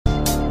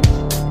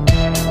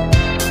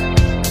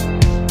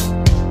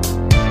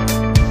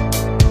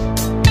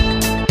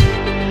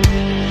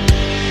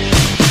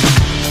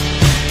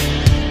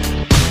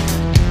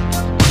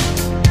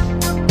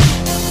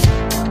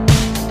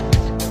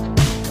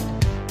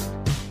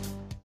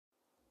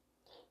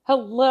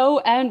Hello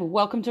and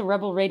welcome to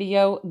Rebel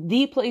Radio,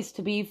 the place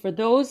to be for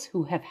those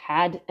who have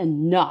had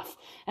enough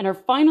and are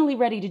finally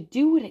ready to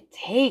do what it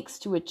takes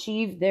to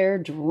achieve their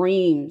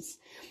dreams.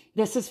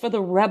 This is for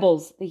the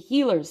rebels, the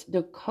healers,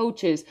 the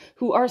coaches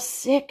who are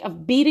sick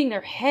of beating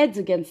their heads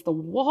against the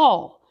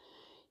wall.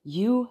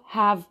 You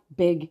have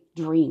big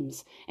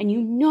dreams, and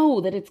you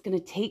know that it's going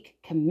to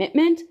take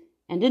commitment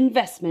and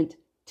investment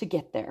to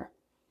get there.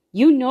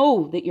 You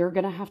know that you're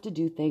going to have to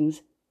do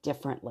things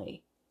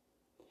differently.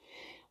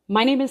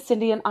 My name is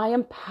Cindy, and I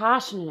am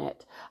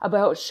passionate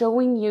about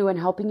showing you and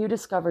helping you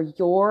discover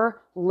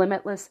your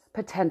limitless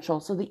potential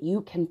so that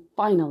you can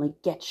finally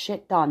get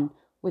shit done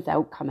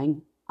without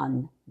coming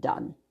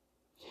undone.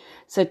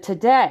 So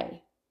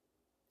today,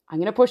 I'm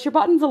going to push your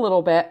buttons a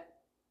little bit.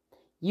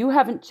 You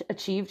haven't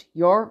achieved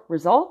your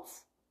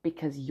results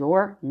because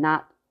you're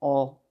not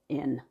all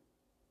in.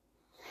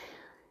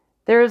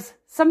 There's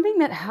something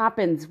that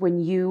happens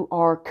when you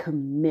are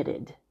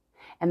committed.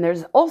 And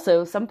there's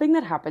also something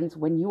that happens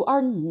when you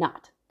are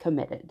not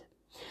committed.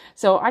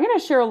 So I'm going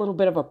to share a little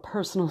bit of a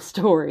personal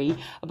story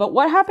about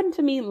what happened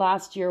to me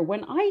last year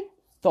when I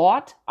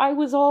thought I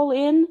was all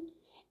in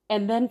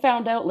and then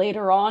found out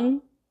later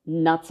on,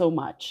 not so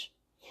much.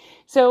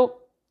 So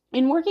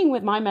in working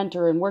with my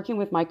mentor and working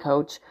with my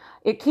coach,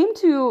 it came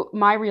to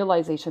my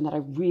realization that I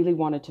really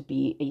wanted to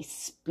be a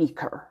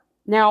speaker.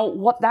 Now,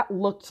 what that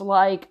looked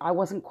like, I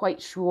wasn't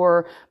quite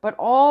sure, but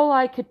all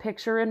I could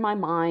picture in my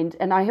mind,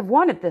 and I have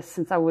wanted this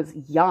since I was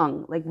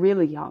young, like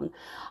really young,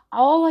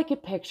 all I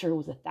could picture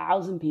was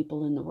 1,000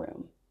 people in the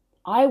room.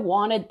 I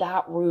wanted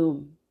that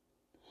room.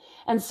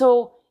 And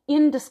so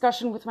in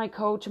discussion with my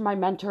coach and my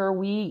mentor,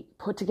 we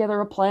put together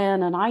a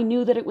plan, and I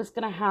knew that it was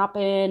going to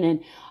happen,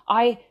 and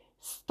I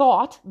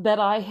thought that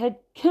I had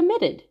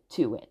committed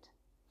to it.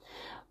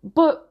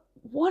 But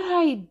what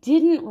I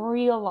didn't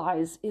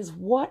realize is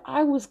what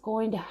I was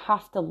going to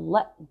have to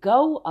let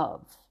go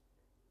of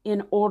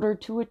in order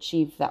to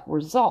achieve that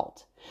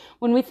result.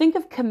 When we think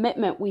of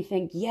commitment, we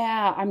think,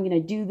 yeah, I'm going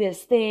to do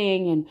this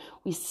thing, and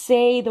we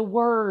say the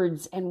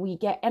words and we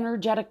get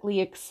energetically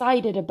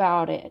excited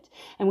about it.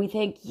 And we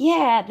think,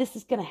 yeah, this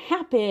is going to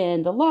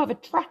happen. The law of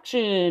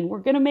attraction, we're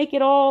going to make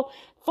it all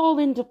fall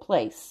into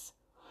place.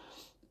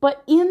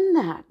 But in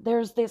that,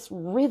 there's this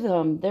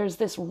rhythm, there's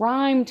this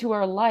rhyme to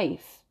our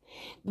life,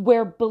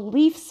 where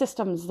belief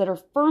systems that are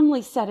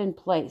firmly set in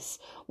place,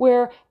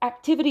 where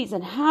activities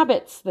and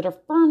habits that are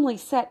firmly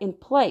set in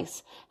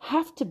place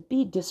have to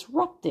be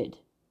disrupted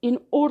in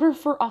order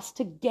for us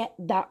to get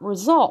that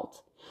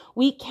result.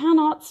 We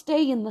cannot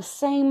stay in the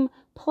same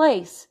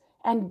place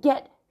and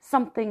get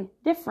something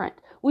different.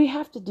 We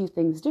have to do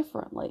things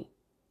differently.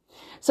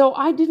 So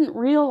I didn't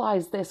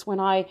realize this when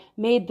I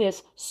made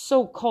this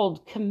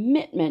so-called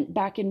commitment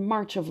back in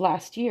March of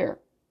last year.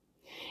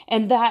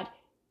 And that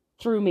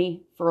threw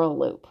me for a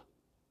loop.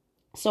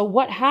 So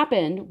what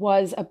happened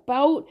was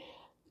about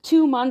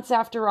 2 months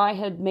after I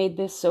had made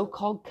this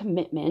so-called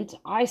commitment,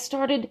 I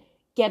started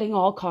getting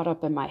all caught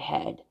up in my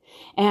head.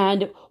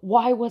 And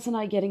why wasn't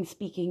I getting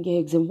speaking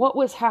gigs, and what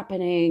was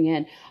happening?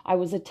 And I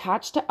was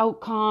attached to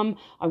outcome.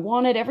 I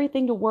wanted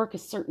everything to work a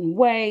certain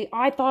way.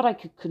 I thought I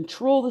could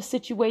control the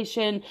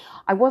situation.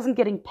 I wasn't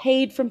getting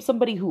paid from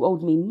somebody who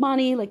owed me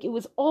money. Like, it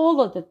was all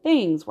of the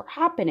things were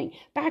happening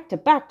back to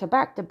back to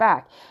back to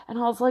back. And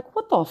I was like,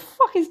 what the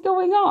fuck is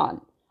going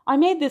on? I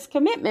made this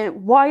commitment.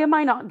 Why am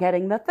I not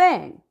getting the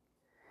thing?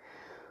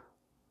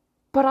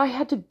 But I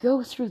had to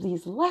go through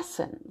these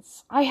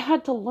lessons. I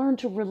had to learn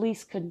to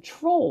release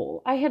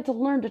control. I had to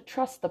learn to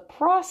trust the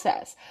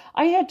process.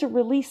 I had to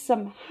release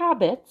some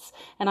habits,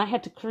 and I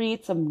had to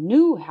create some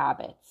new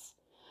habits.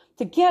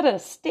 To get a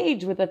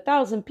stage with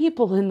 1,000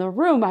 people in the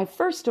room, I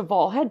first of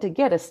all had to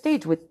get a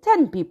stage with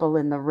 10 people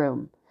in the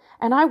room.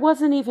 And I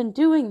wasn't even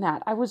doing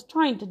that. I was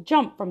trying to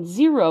jump from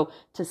 0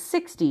 to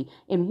 60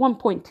 in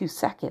 1.2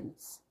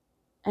 seconds.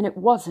 And it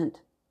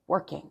wasn't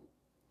working.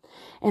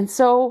 And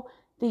so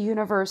the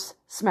universe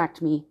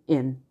smacked me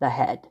in the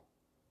head.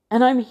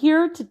 And I'm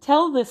here to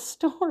tell this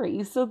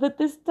story so that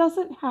this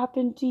doesn't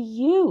happen to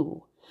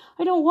you.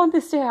 I don't want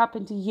this to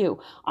happen to you.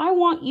 I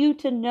want you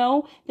to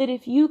know that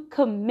if you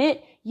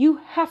commit, you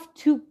have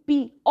to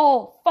be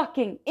all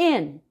fucking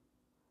in.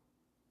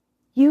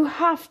 You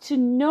have to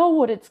know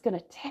what it's going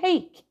to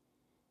take.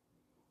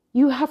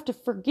 You have to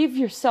forgive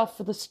yourself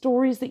for the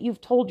stories that you've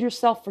told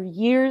yourself for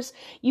years.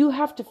 You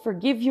have to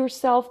forgive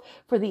yourself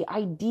for the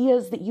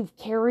ideas that you've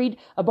carried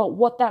about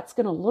what that's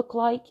going to look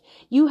like.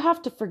 You have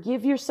to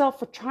forgive yourself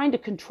for trying to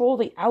control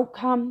the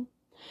outcome.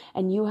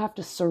 And you have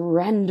to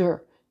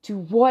surrender to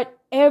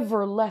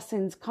whatever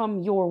lessons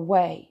come your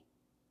way.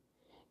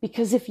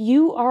 Because if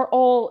you are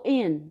all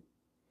in,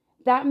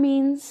 that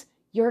means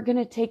you're going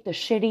to take the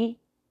shitty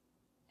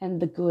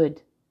and the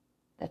good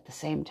at the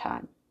same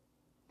time.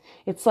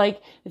 It's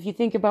like if you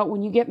think about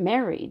when you get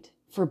married,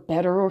 for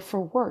better or for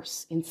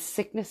worse, in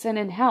sickness and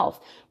in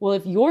health. Well,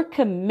 if you're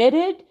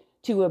committed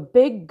to a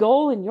big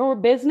goal in your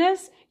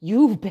business,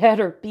 you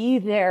better be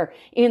there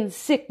in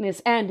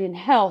sickness and in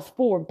health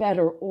for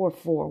better or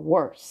for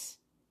worse.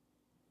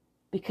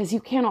 Because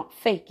you cannot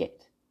fake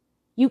it.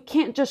 You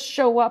can't just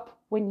show up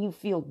when you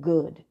feel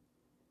good.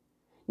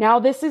 Now,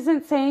 this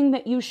isn't saying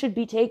that you should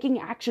be taking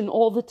action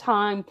all the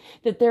time,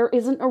 that there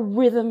isn't a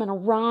rhythm and a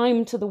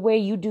rhyme to the way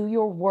you do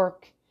your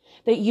work,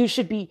 that you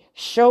should be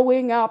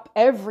showing up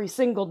every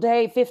single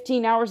day,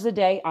 15 hours a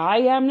day. I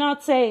am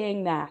not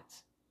saying that.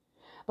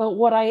 But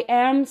what I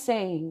am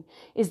saying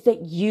is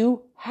that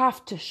you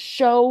have to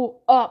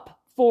show up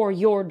for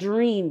your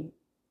dream.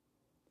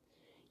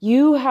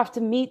 You have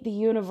to meet the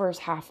universe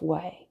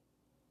halfway.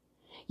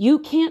 You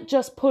can't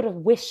just put a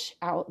wish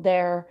out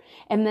there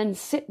and then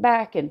sit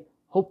back and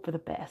hope for the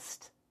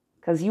best,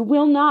 because you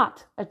will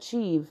not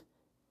achieve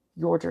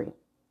your dream.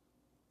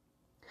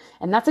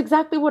 And that's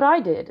exactly what I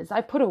did, is I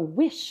put a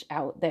wish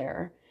out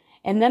there,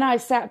 and then I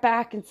sat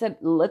back and said,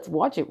 let's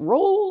watch it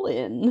roll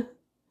in.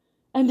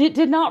 And it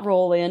did not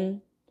roll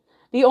in.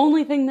 The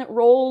only thing that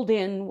rolled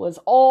in was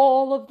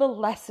all of the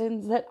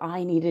lessons that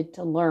I needed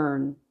to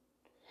learn.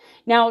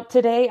 Now,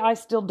 today, I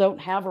still don't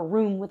have a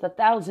room with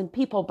 1,000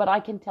 people, but I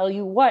can tell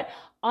you what,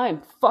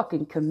 I'm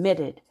fucking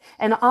committed,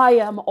 and I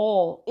am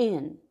all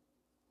in.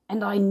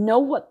 And I know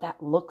what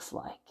that looks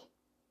like.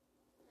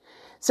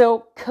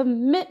 So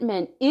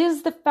commitment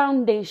is the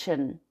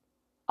foundation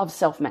of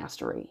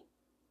self-mastery.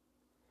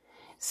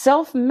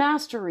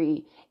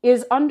 Self-mastery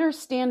is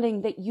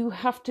understanding that you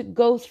have to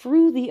go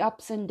through the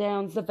ups and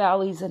downs, the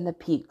valleys and the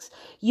peaks.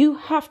 You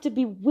have to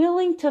be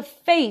willing to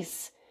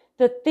face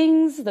the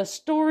things, the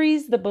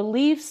stories, the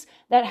beliefs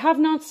that have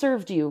not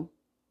served you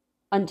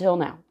until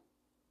now.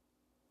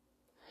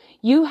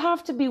 You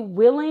have to be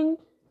willing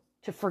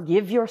to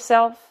forgive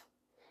yourself.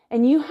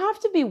 And you have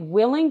to be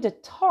willing to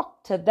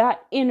talk to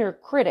that inner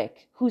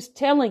critic who's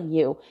telling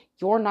you,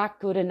 you're not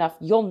good enough,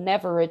 you'll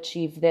never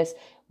achieve this,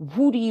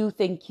 who do you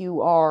think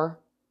you are?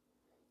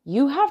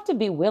 You have to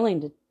be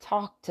willing to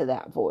talk to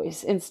that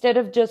voice instead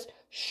of just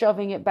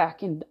shoving it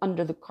back in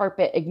under the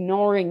carpet,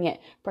 ignoring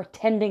it,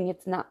 pretending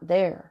it's not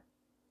there.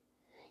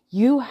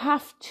 You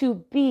have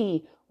to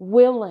be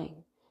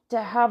willing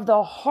to have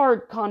the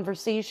hard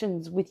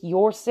conversations with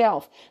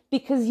yourself,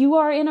 because you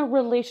are in a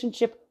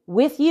relationship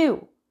with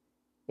you.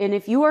 And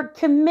if you are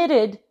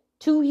committed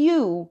to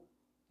you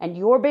and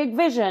your big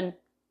vision,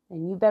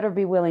 then you better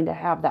be willing to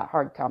have that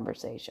hard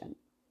conversation.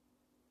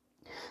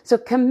 So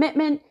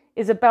commitment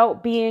is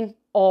about being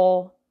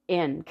all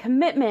in.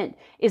 Commitment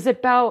is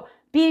about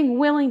being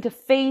willing to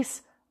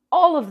face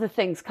all of the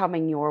things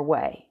coming your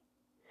way.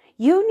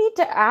 You need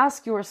to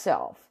ask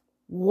yourself,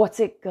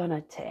 what's it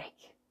gonna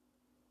take?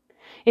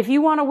 If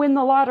you want to win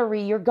the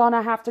lottery, you're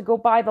gonna have to go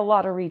buy the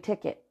lottery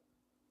ticket.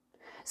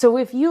 So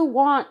if you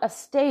want a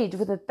stage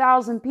with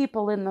 1,000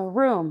 people in the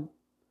room,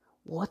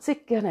 what's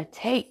it gonna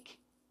take?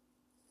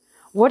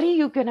 What are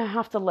you gonna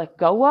have to let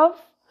go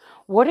of?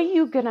 What are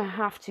you gonna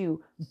have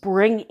to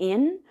bring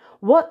in?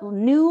 What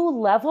new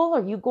level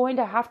are you going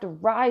to have to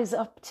rise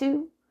up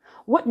to?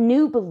 What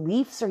new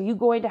beliefs are you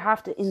going to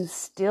have to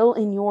instill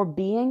in your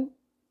being?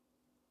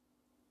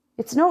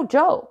 It's no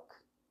joke.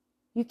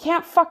 You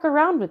can't fuck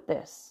around with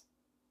this.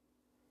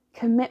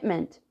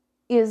 Commitment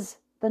is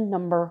the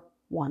number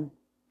one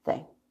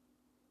thing.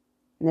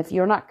 And if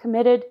you're not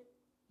committed,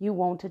 you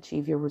won't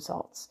achieve your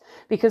results.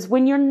 Because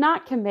when you're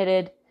not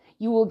committed,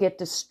 you will get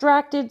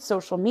distracted.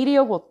 Social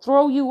media will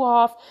throw you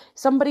off.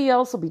 Somebody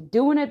else will be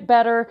doing it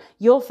better.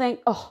 You'll think,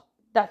 oh,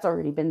 that's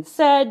already been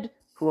said.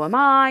 Who am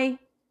I?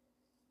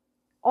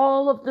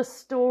 All of the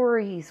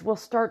stories will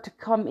start to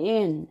come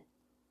in.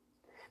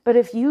 But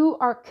if you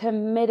are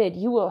committed,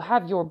 you will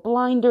have your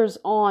blinders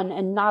on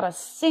and not a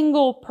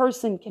single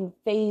person can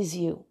faze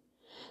you.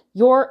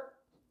 Your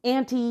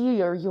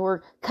auntie or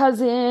your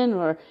cousin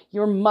or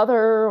your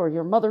mother or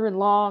your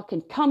mother-in-law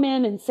can come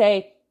in and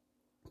say,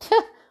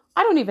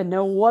 I don't even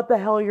know what the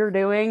hell you're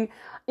doing.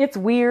 It's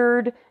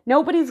weird.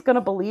 Nobody's going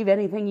to believe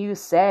anything you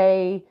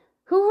say.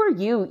 Who are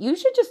you? You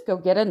should just go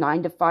get a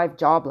 9-to-5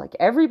 job like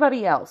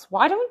everybody else.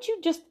 Why don't you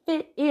just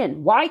fit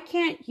in? Why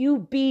can't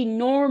you be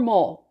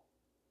normal?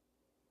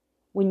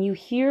 When you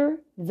hear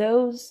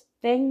those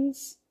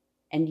things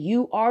and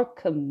you are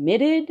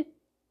committed,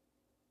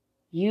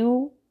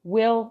 you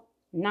will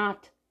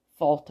not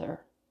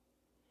falter.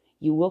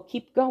 You will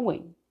keep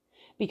going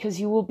because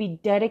you will be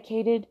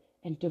dedicated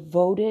and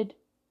devoted,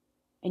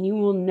 and you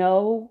will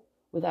know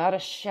without a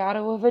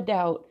shadow of a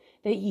doubt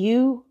that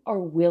you are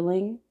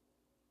willing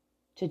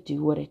to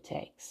do what it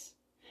takes.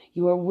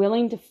 You are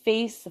willing to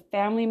face the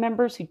family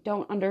members who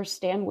don't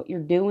understand what you're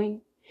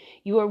doing.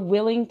 You are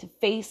willing to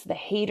face the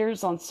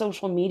haters on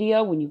social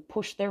media when you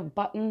push their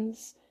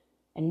buttons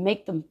and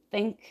make them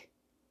think.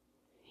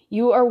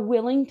 You are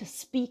willing to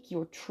speak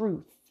your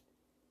truth.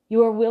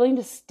 You are willing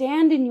to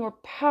stand in your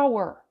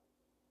power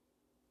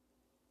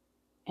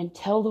and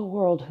tell the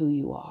world who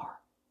you are.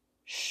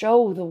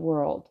 Show the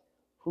world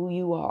who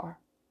you are.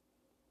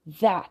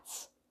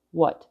 That's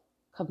what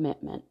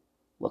commitment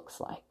looks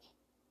like.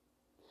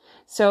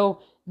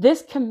 So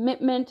this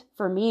commitment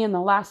for me in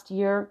the last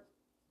year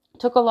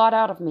took a lot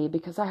out of me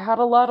because I had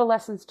a lot of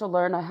lessons to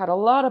learn. I had a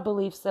lot of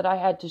beliefs that I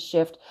had to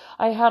shift.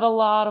 I had a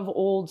lot of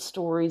old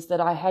stories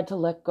that I had to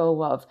let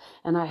go of.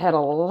 And I had a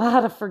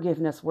lot of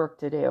forgiveness work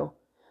to do.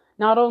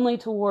 not only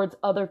towards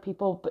other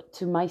people, but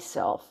to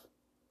myself.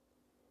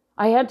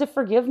 I had to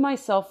forgive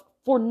myself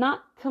for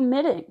not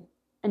committing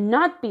and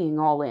not being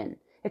all in,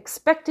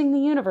 expecting the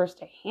universe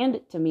to hand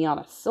it to me on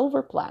a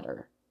silver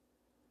platter.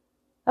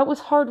 That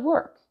was hard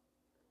work.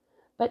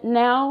 But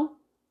now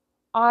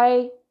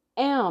I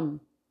am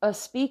a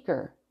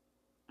speaker,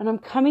 and I'm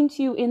coming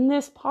to you in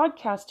this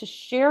podcast to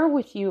share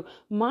with you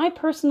my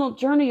personal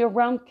journey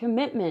around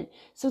commitment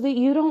so that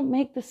you don't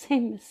make the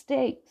same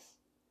mistakes,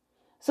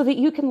 so that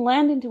you can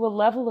land into a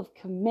level of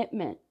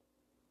commitment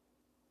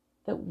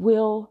that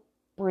will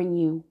bring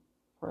you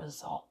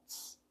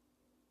results.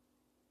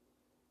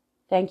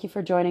 Thank you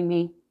for joining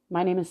me.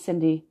 My name is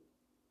Cindy.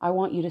 I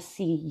want you to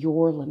see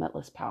your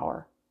limitless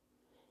power.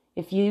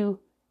 If you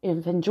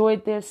have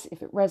enjoyed this,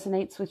 if it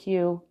resonates with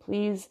you,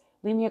 please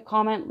leave me a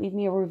comment, leave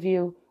me a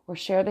review, or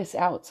share this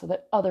out so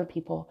that other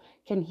people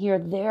can hear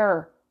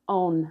their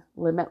own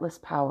limitless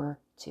power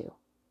too.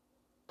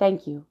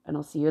 Thank you, and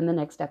I'll see you in the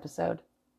next episode.